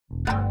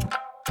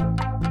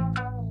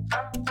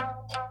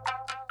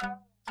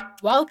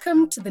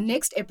Welcome to the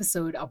next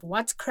episode of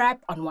What's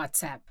Crap on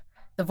WhatsApp,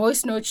 the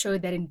voice note show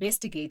that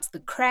investigates the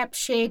crap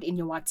shared in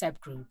your WhatsApp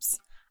groups.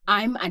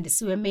 I'm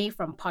Andisua May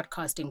from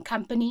podcasting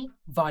company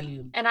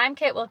Volume. And I'm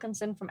Kate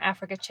Wilkinson from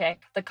Africa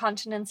Check, the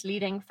continent's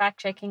leading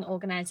fact-checking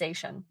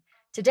organization.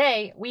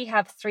 Today, we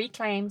have 3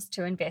 claims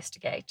to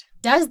investigate.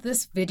 Does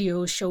this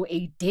video show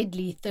a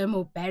deadly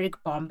thermobaric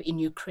bomb in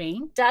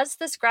Ukraine? Does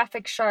this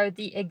graphic show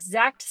the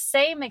exact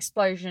same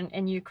explosion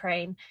in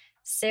Ukraine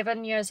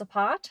 7 years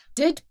apart?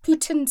 Did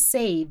Putin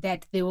say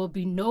that there will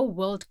be no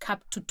World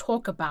Cup to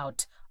talk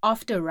about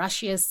after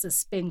Russia's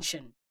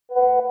suspension?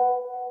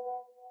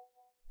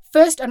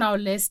 First on our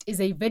list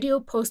is a video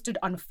posted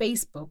on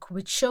Facebook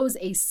which shows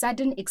a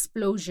sudden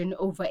explosion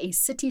over a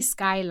city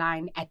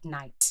skyline at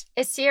night.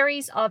 A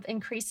series of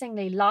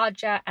increasingly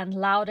larger and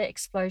louder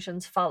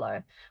explosions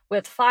follow,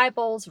 with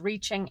fireballs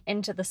reaching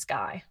into the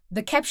sky.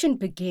 The caption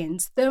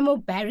begins,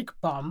 "Thermobaric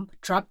bomb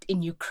dropped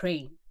in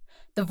Ukraine.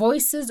 The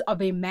voices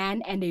of a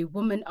man and a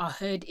woman are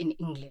heard in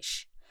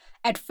English.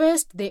 At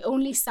first, they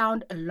only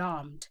sound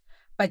alarmed,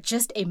 but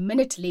just a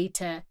minute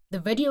later, the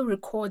video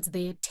records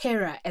their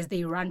terror as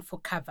they run for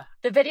cover."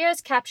 The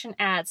video's caption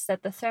adds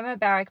that the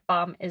thermobaric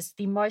bomb is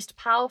the most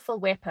powerful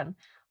weapon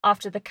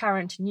after the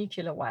current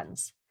nuclear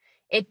ones.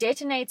 It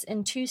detonates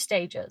in 2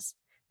 stages.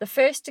 The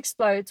first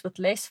explodes with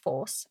less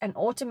force and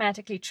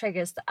automatically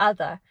triggers the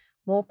other,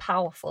 more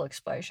powerful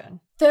explosion.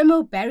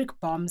 Thermobaric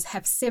bombs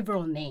have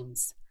several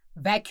names: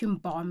 vacuum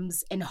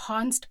bombs,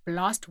 enhanced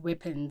blast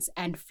weapons,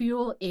 and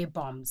fuel air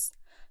bombs.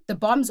 The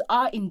bombs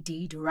are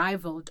indeed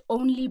rivaled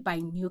only by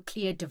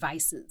nuclear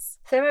devices.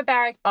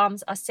 Thermobaric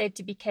bombs are said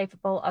to be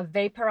capable of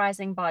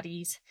vaporizing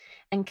bodies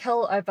and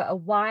kill over a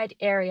wide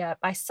area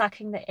by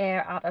sucking the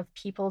air out of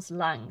people's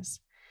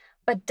lungs.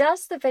 But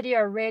does the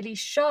video really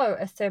show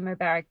a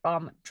thermobaric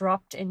bomb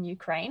dropped in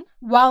Ukraine?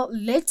 Well,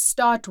 let's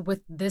start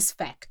with this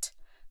fact.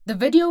 The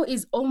video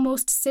is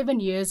almost 7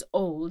 years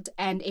old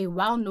and a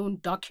well-known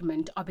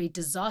document of a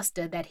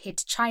disaster that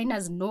hit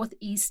China's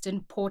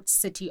northeastern port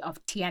city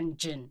of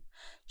Tianjin,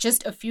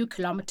 just a few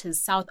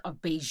kilometers south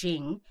of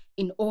Beijing,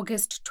 in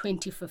August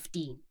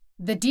 2015.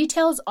 The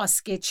details are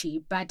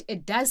sketchy, but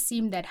it does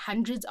seem that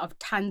hundreds of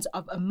tons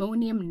of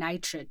ammonium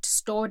nitrate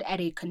stored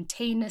at a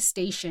container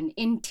station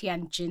in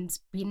Tianjin's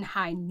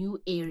Binhai New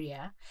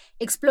area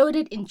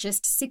exploded in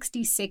just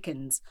 60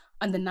 seconds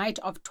on the night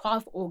of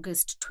 12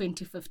 August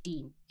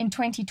 2015. In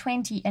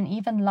 2020, an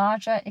even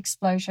larger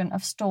explosion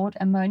of stored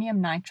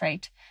ammonium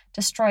nitrate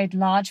destroyed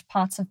large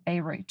parts of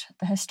Beirut,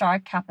 the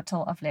historic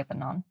capital of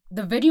Lebanon.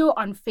 The video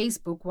on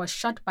Facebook was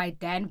shot by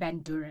Dan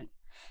Van Duren,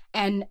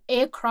 an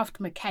aircraft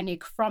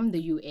mechanic from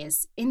the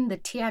US, in the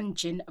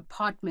Tianjin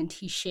apartment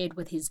he shared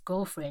with his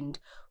girlfriend,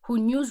 who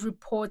news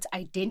reports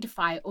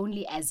identify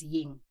only as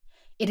Ying.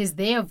 It is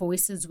their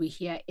voices we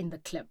hear in the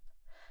clip.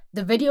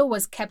 The video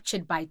was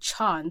captured by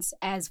chance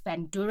as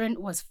Van Duren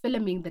was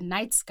filming the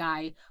night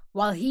sky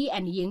while he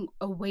and Ying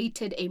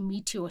awaited a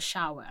meteor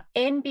shower.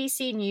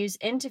 NBC News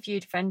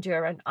interviewed Van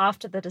Duren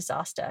after the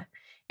disaster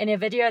in a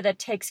video that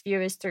takes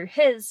viewers through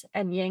his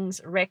and Ying's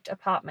wrecked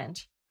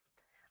apartment.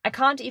 "I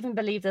can't even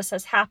believe this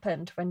has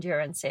happened," Van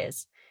Duren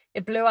says.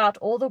 "It blew out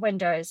all the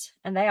windows,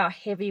 and they are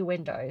heavy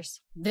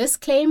windows." This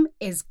claim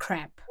is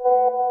crap.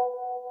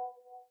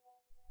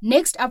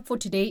 Next up for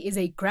today is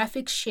a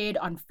graphic shared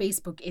on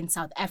Facebook in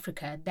South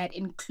Africa that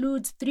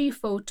includes 3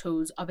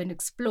 photos of an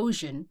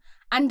explosion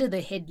under the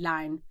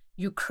headline,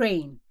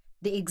 "Ukraine,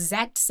 the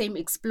exact same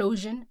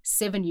explosion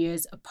 7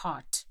 years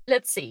apart."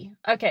 Let's see.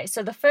 Okay,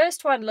 so the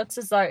first one looks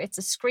as though it's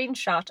a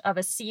screenshot of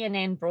a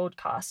CNN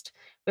broadcast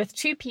with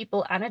 2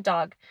 people and a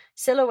dog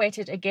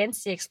silhouetted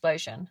against the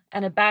explosion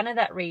and a banner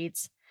that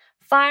reads,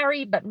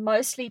 "Fiery but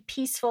mostly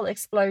peaceful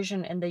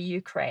explosion in the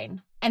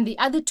Ukraine." And the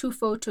other 2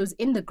 photos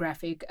in the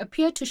graphic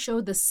appear to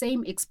show the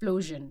same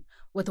explosion,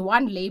 with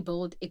one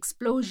labeled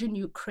Explosion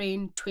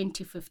Ukraine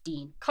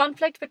 2015.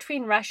 Conflict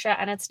between Russia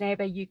and its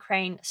neighbor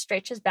Ukraine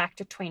stretches back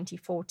to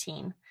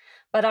 2014.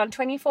 But on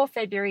 24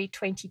 February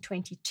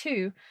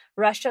 2022,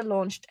 Russia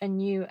launched a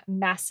new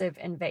massive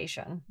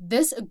invasion.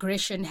 This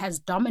aggression has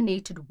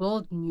dominated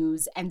world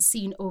news and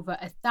seen over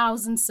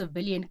 1,000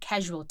 civilian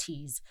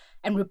casualties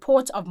and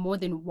reports of more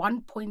than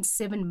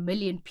 1.7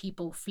 million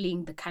people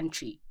fleeing the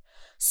country.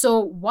 So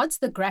what's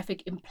the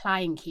graphic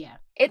implying here?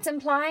 It's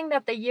implying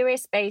that the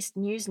US-based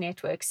news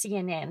network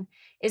CNN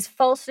is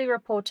falsely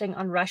reporting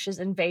on Russia's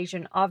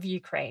invasion of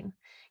Ukraine,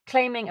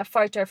 claiming a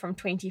photo from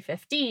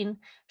 2015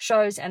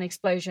 shows an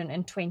explosion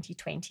in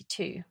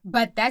 2022.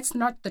 But that's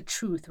not the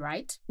truth,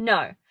 right?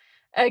 No.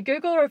 A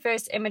Google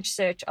reverse image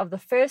search of the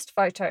first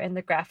photo in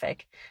the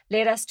graphic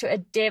led us to a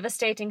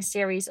devastating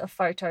series of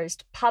photos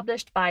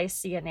published by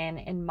CNN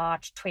in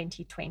March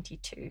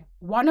 2022.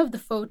 One of the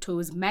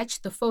photos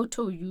matched the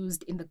photo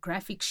used in the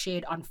graphic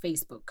shared on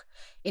Facebook.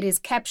 It is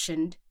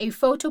captioned, "A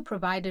photo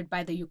provided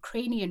by the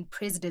Ukrainian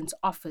president's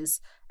office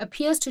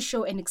appears to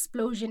show an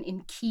explosion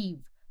in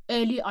Kyiv,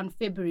 early on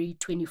February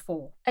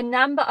 24. A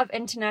number of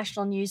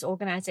international news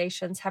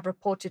organizations have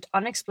reported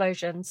on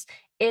explosions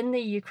in the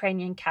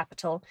Ukrainian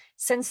capital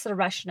since the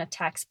Russian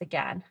attacks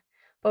began,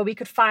 but we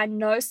could find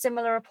no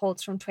similar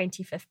reports from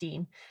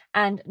 2015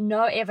 and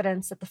no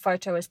evidence that the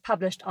photo was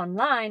published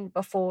online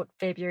before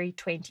February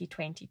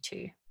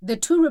 2022. The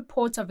 2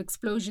 reports of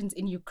explosions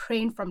in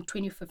Ukraine from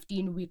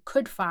 2015 we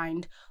could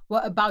find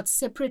were about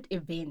separate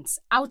events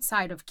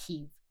outside of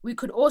Kyiv. We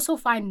could also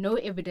find no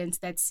evidence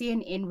that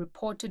CNN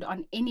reported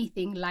on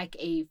anything like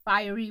a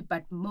fiery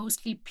but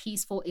mostly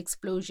peaceful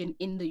explosion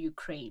in the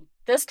Ukraine.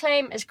 This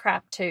claim is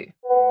crap too.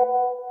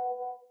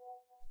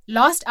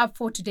 Last up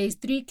for today's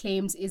 3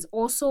 claims is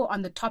also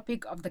on the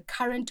topic of the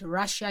current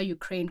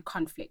Russia-Ukraine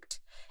conflict.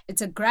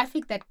 It's a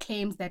graphic that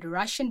claims that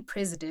Russian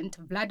President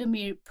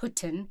Vladimir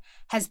Putin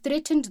has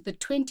threatened the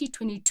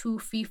 2022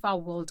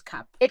 FIFA World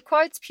Cup. It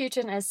quotes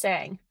Putin as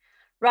saying,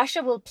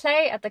 "Russia will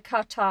play at the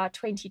Qatar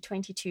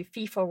 2022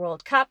 FIFA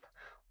World Cup,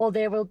 or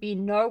there will be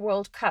no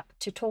World Cup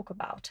to talk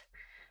about."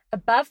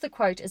 Above the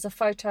quote is a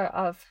photo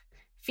of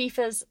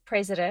FIFA's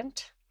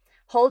president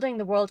holding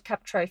the World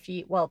Cup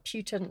trophy while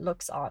Putin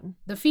looks on.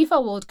 The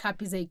FIFA World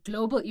Cup is a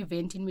global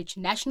event in which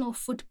national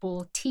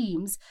football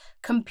teams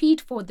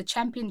compete for the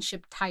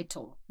championship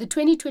title. The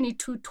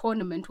 2022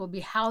 tournament will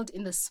be held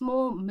in the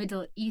small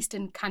Middle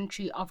Eastern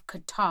country of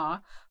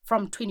Qatar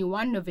from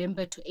 21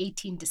 November to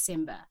 18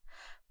 December.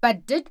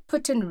 But did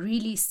Putin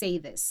really say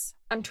this?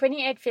 On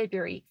 28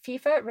 February,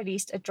 FIFA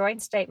released a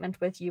joint statement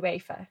with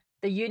UEFA,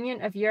 the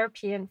Union of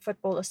European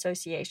Football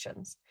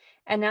Associations,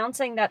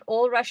 announcing that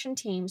all Russian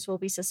teams will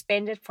be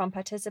suspended from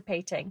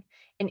participating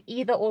in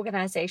either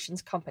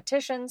organization's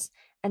competitions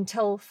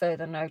until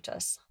further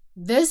notice.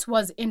 This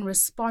was in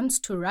response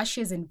to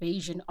Russia's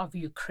invasion of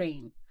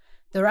Ukraine.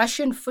 The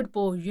Russian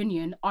Football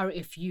Union,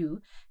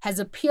 RFU, has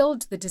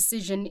appealed the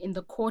decision in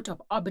the Court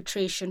of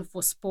Arbitration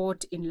for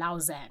Sport in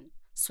Lausanne,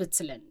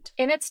 Switzerland.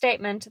 In its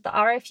statement, the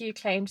RFU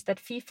claimed that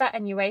FIFA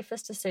and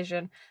UEFA's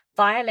decision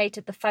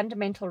violated the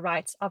fundamental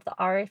rights of the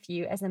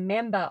RFU as a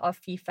member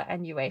of FIFA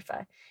and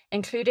UEFA,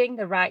 including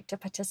the right to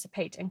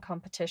participate in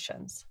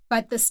competitions.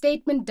 But the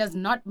statement does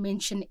not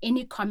mention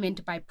any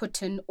comment by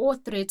Putin or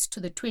threats to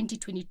the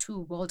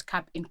 2022 World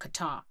Cup in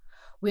Qatar.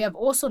 We have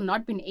also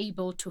not been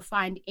able to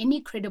find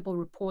any credible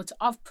reports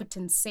of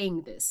Putin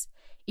saying this.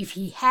 If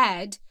he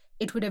had,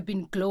 it would have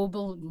been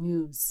global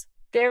news.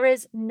 There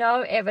is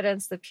no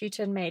evidence that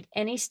Putin made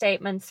any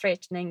statement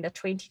threatening the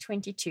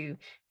 2022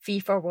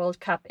 FIFA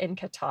World Cup in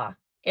Qatar.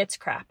 It's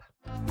crap.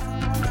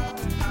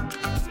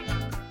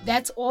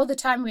 That's all the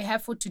time we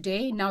have for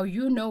today. Now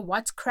you know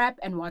what's crap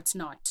and what's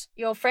not.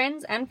 Your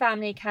friends and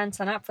family can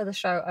sign up for the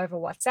show over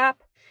WhatsApp.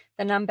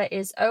 The number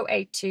is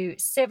 082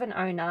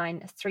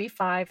 709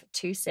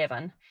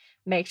 3527.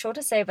 Make sure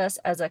to save us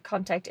as a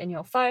contact in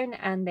your phone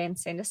and then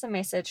send us a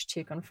message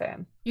to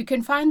confirm. You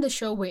can find the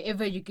show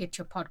wherever you get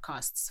your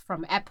podcasts,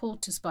 from Apple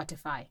to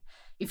Spotify.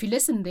 If you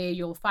listen there,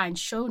 you'll find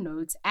show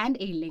notes and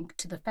a link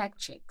to the fact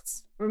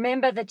checks.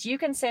 Remember that you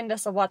can send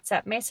us a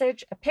WhatsApp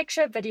message, a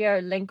picture, video,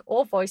 link,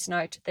 or voice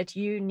note that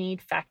you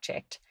need fact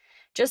checked.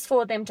 Just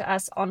forward them to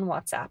us on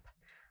WhatsApp.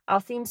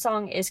 Our theme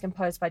song is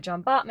composed by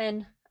John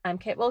Bartman. I'm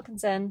Kate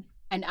Wilkinson.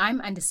 And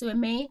I'm Andisua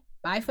May.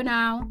 Bye for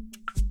now.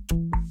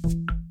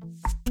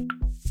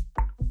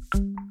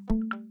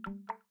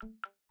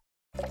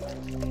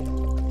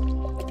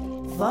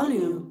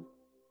 Volume.